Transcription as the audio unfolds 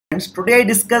students, today I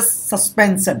discuss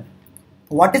suspension.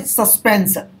 What is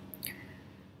suspension?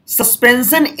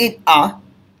 Suspension is a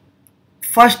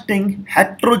first thing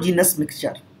heterogeneous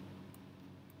mixture.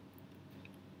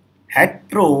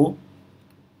 Heterogeneous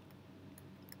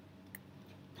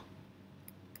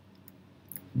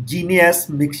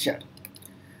mixture.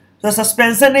 So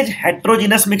suspension is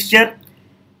heterogeneous mixture,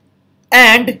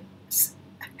 and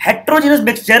heterogeneous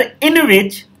mixture in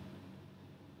which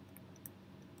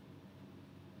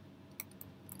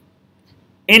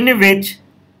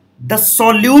the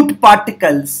solute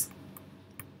particles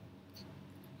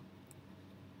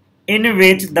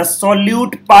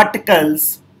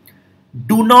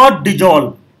do not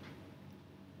dissolve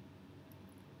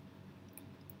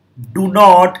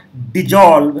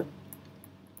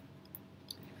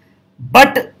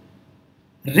but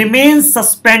remain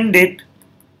suspended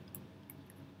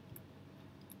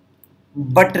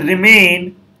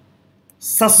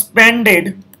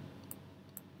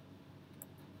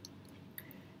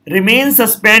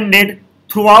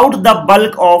throughout the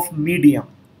bulk of medium.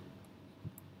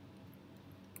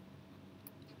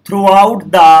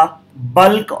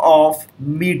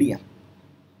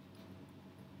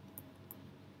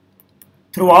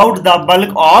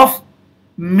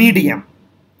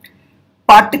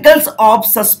 Particles of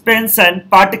suspension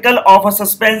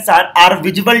are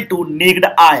visible to naked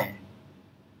eye.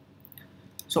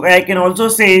 So I can also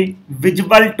say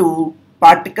visible to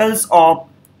particles of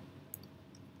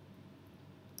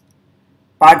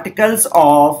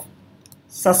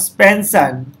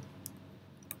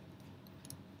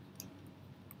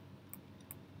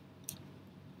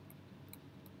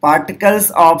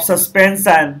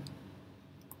suspension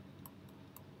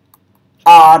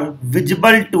are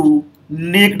visible to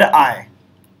naked eye.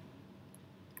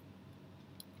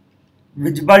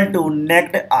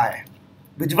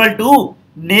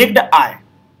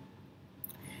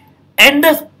 And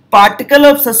the particle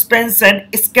of suspension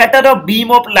scatter a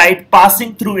beam of light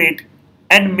passing through it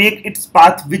and make its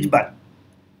path visible.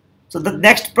 So the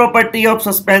next property of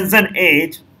suspension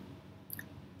is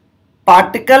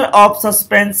particle of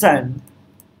suspension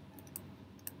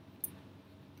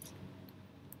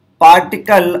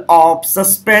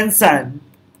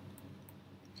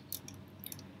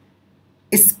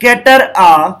scatter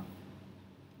a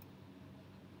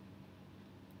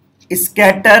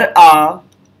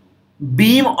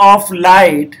beam of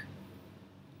light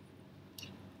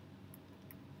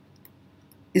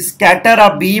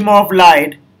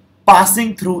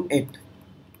passing through it.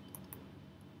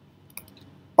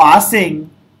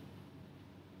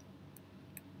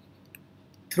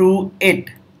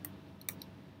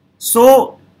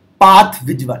 So path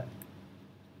visible.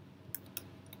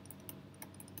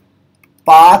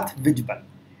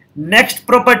 Next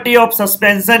property of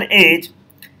suspension is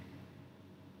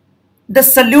the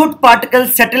solute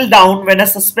particles settle down when a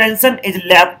suspension is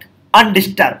left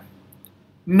undisturbed.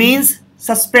 Means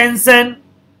solute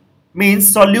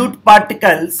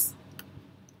particles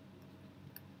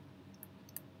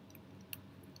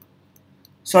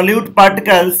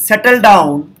settle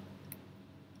down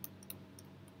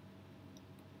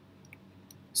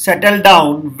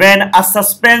when a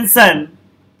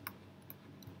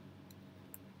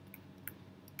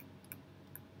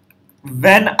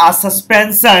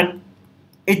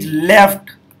suspension is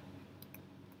left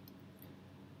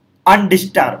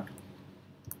undisturbed.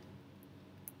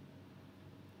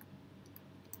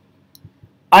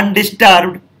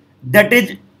 That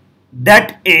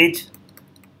is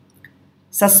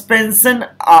suspension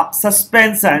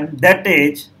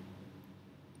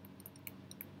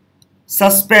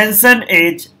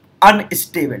is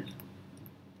unstable.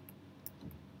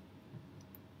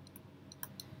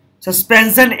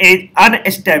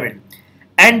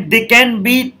 And they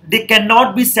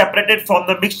cannot be separated from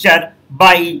the mixture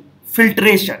by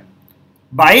filtration.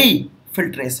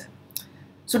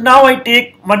 So now I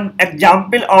take one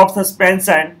example of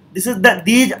suspension.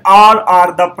 These all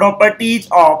are the properties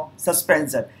of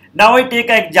suspension. Now I take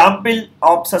an example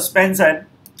of suspension.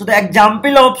 So the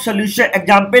example of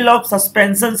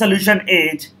suspension solution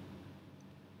is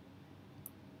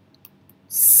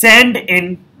sand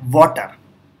in water.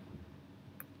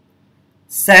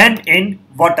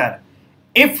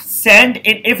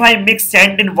 If I mix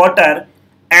sand in water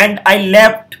and I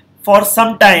left for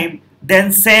some time,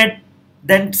 then sand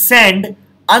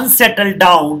unsettled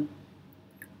down,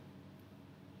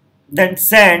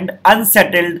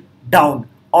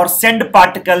 or sand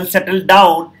particles settle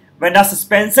down when a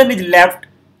suspension is left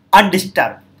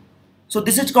undisturbed. So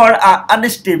this is called an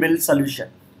unstable solution.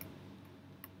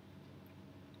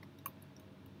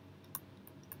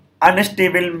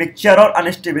 Unstable mixture or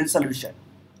unstable solution.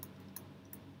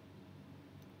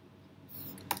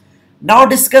 Now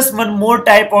discuss one more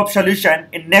type of solution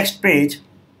in next page.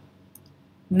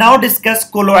 Now discuss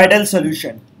colloidal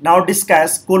solution. Now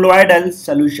discuss colloidal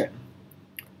solution.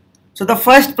 So the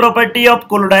first property of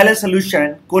colloidal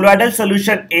solution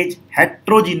is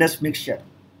heterogeneous mixture.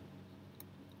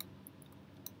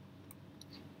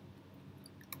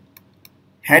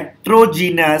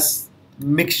 Heterogeneous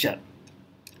mixture.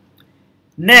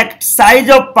 Next, size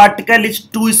of particle is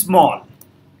too small.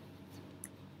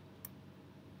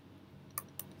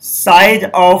 Size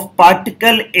of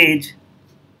particle is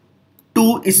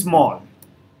too small.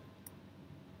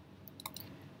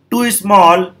 Too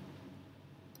small,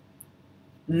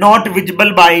 not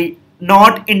visible by,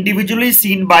 not individually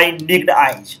seen by naked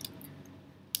eyes.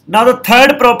 Now the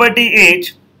third property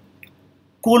is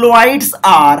colloids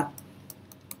are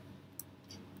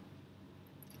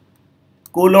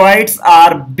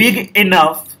big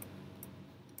enough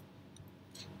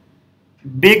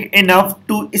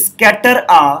to scatter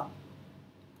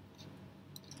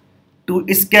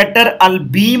a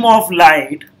beam of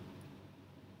light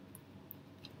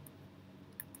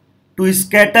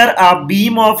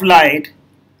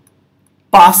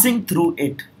passing through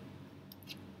it.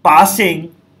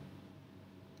 Passing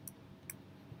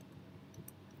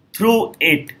through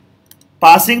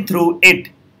it,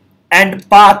 and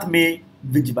path may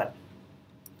visible.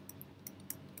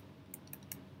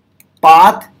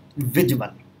 Path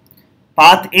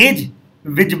is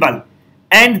visible,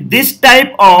 and this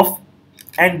effect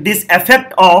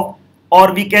of,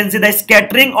 or we can say the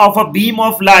scattering of a beam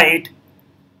of light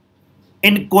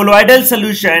in colloidal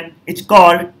solution is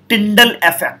called Tyndall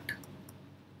effect.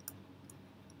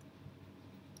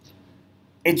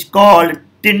 It's called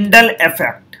Tyndall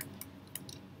effect,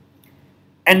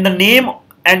 and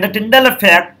the Tyndall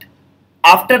effect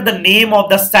after the name of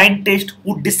the scientist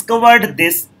who discovered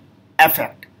this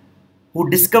effect.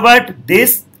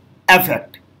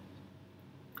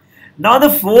 Now the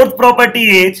fourth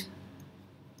property is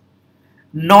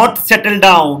not settle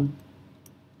down.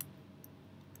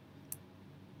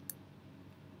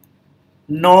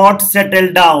 When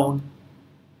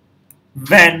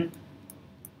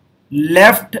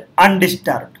left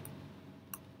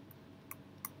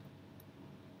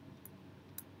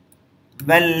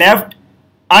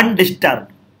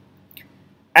undisturbed.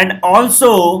 And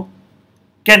also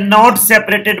cannot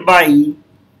separated by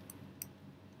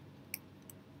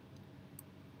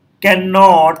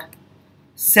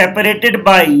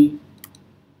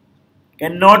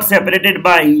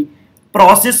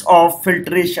process of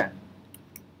filtration.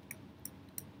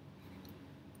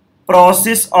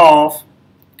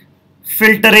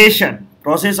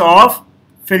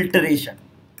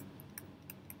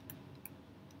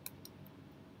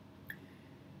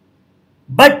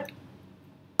 But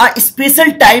a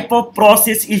special type of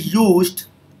process is used,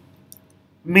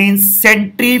 means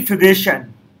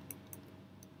centrifugation.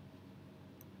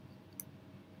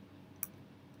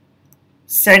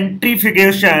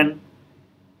 Centrifugation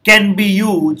can be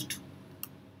used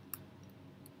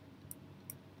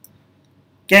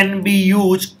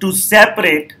to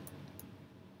separate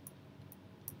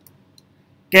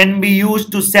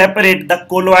the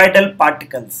colloidal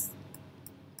particles.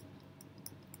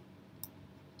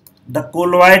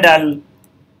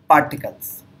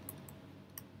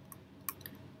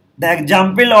 The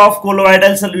example of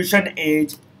colloidal solution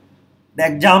is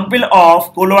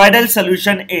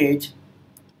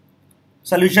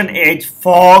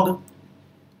fog,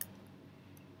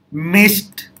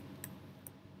 mist,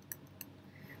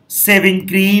 shaving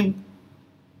cream,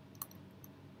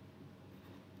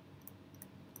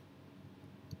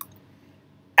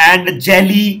 and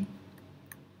jelly.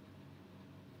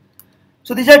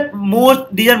 So these are more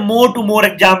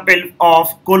examples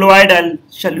of colloidal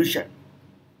solution.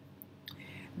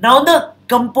 Now the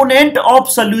component of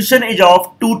solution is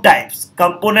of two types.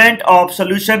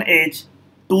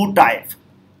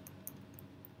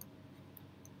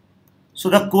 So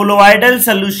the colloidal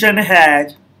solution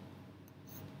has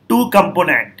two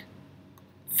components.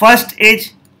 First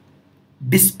is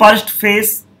dispersed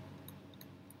phase,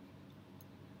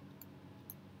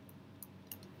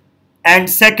 and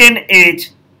second is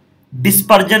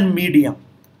dispersion medium.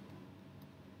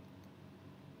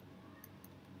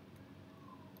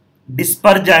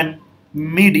 Dispersion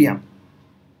medium.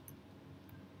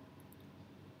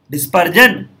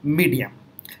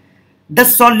 The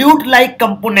solute-like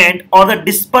component or the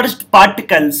dispersed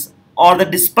particles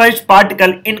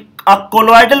in a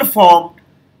colloidal form,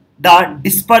 the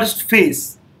dispersed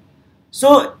phase.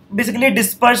 So basically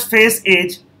dispersed phase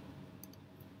in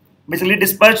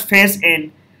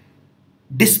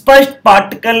dispersed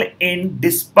particle in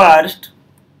dispersed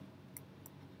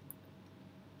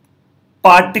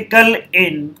particle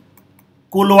in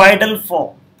colloidal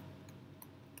form.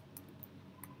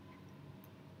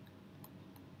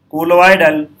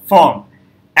 Colloidal form.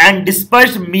 And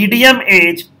dispersed medium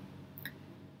is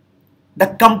the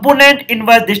component in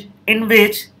which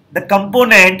the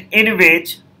component in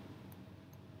which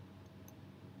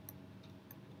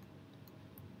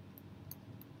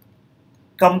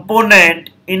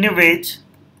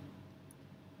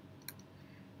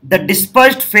the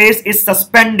dispersed phase is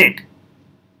suspended,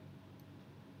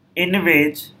 in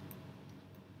which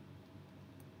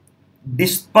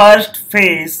dispersed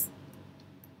phase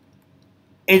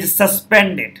is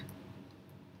suspended.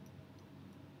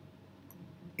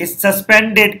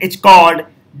 It's called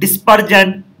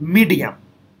dispersion medium.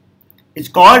 It's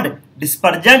called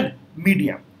dispersion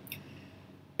medium.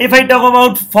 If I talk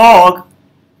about fog,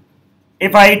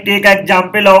 if I take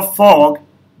example of fog,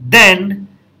 then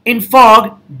in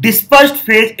fog, dispersed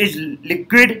phase is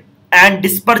liquid and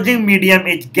dispersing medium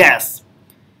is gas.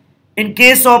 In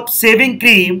case of shaving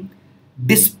cream,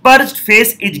 dispersed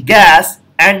phase is gas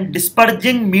and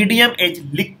dispersing medium is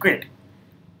liquid.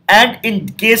 And in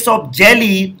case of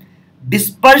jelly,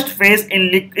 dispersed phase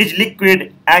is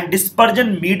liquid and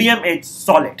dispersion medium is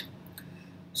solid.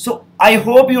 So I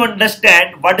hope you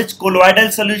understand what is colloidal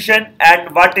solution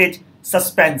and what is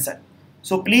suspension.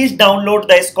 So please download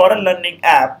the Scholar Learning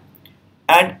app,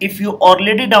 and if you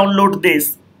already download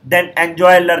this, then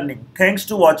enjoy learning. Thanks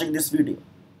to watching this video.